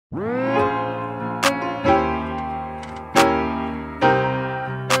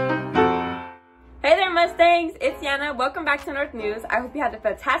Brianna. Welcome back to North News. I hope you had a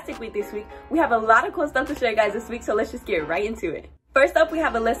fantastic week this week. We have a lot of cool stuff to show you guys this week, so let's just get right into it. First up, we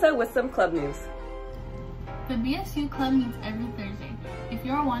have Alyssa with some club news. The BSU Club meets every Thursday. If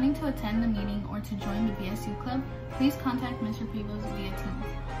you are wanting to attend the meeting or to join the BSU Club, please contact Mr. Pivos via Teams.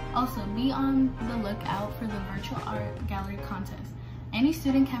 Also, be on the lookout for the virtual art gallery contest. Any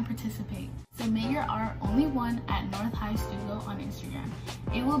student can participate. Submit your art only one at North High Stugo on Instagram.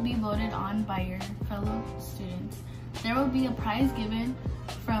 It will be voted on by your fellow students. There will be a prize given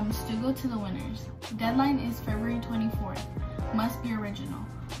from Stugo to the winners. Deadline is February 24th. Must be original.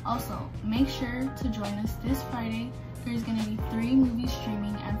 Also, make sure to join us this Friday. There's going to be 3 movies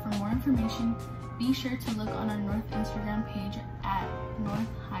streaming, and for more information, be sure to look on our North Instagram page at North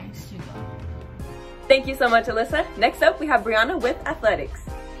High Stugo. Thank you so much, Alyssa. Next up, we have Brianna with athletics.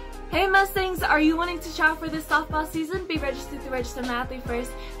 Hey Mustangs, are you wanting to try out for this softball season? Be registered through Register My Athlete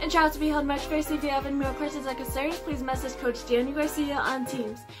first, and try out to be held March 1st. If you have any more questions or concerns, please message Coach Daniel Garcia on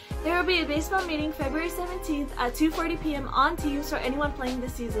Teams. There will be a baseball meeting February 17th at 2:40 p.m. on Teams for anyone playing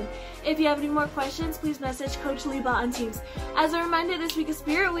this season. If you have any more questions, please message Coach Leba on Teams. As a reminder, this week is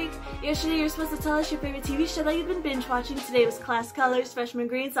Spirit Week. Yesterday, you were supposed to tell us your favorite TV show that you've been binge watching. Today was Class Colors, Freshman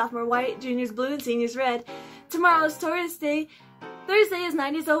Green, Sophomore White, Juniors Blue, and Seniors Red. Tomorrow is Taurus Day. Thursday is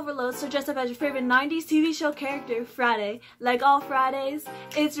 90s Overload, so dress up as your favorite 90s TV show character. Friday, like all Fridays,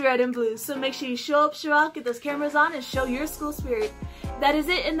 it's red and blue, so make sure you show up, show out, get those cameras on, and show your school spirit. That is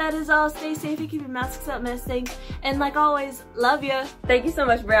it, and that is all. Stay safe and keep your masks up, Mustangs. And like always, love ya. Thank you so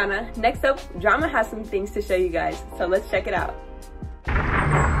much, Brianna. Next up, Drama has some things to show you guys, so let's check it out.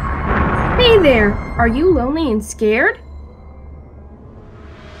 Hey there! Are you lonely and scared?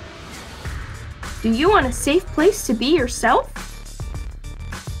 Do you want a safe place to be yourself?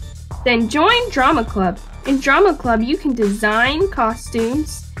 Then join Drama Club. In Drama Club, you can design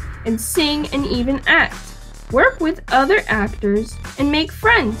costumes and sing and even act. Work with other actors and make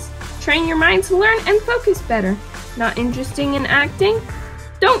friends. Train your mind to learn and focus better. Not interested in acting?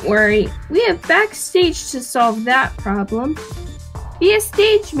 Don't worry, we have backstage to solve that problem. Be a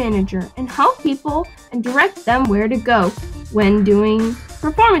stage manager and help people and direct them where to go when doing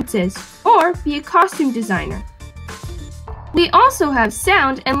performances, or be a costume designer. We also have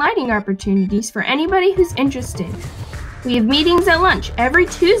sound and lighting opportunities for anybody who's interested. We have meetings at lunch every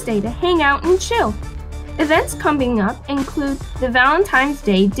Tuesday to hang out and chill. Events coming up include the Valentine's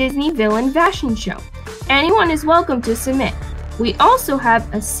Day Disney Villain Fashion Show. Anyone is welcome to submit. We also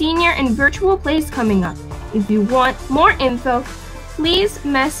have a senior and virtual plays coming up. If you want more info, please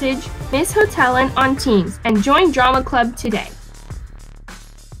message Miss Hotellen on Teams and join Drama Club today.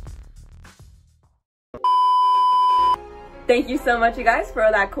 Thank you so much, you guys, for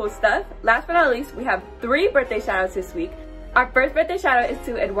all that cool stuff. Last but not least, we have 3 birthday shoutouts this week. Our first birthday shoutout is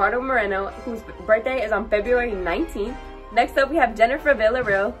to Eduardo Moreno, whose birthday is on February 19th. Next up, we have Jennifer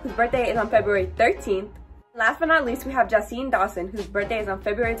Villarreal, whose birthday is on February 13th. Last but not least, we have Jacine Dawson, whose birthday is on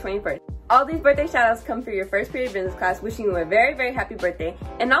February 21st. All these birthday shoutouts come for your first period business class, wishing you a very, very happy birthday,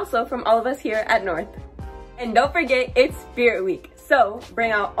 and also from all of us here at North. And don't forget, it's Spirit Week, so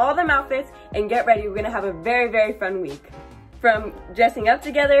bring out all them outfits and get ready. We're gonna have a very, very fun week. From dressing up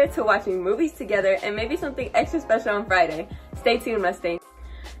together to watching movies together and maybe something extra special on Friday. Stay tuned, Mustangs.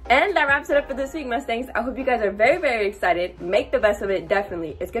 And that wraps it up for this week, Mustangs. I hope you guys are very, very excited. Make the best of it,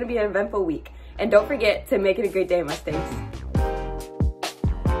 definitely. It's going to be an eventful week. And don't forget to make it a great day, Mustangs.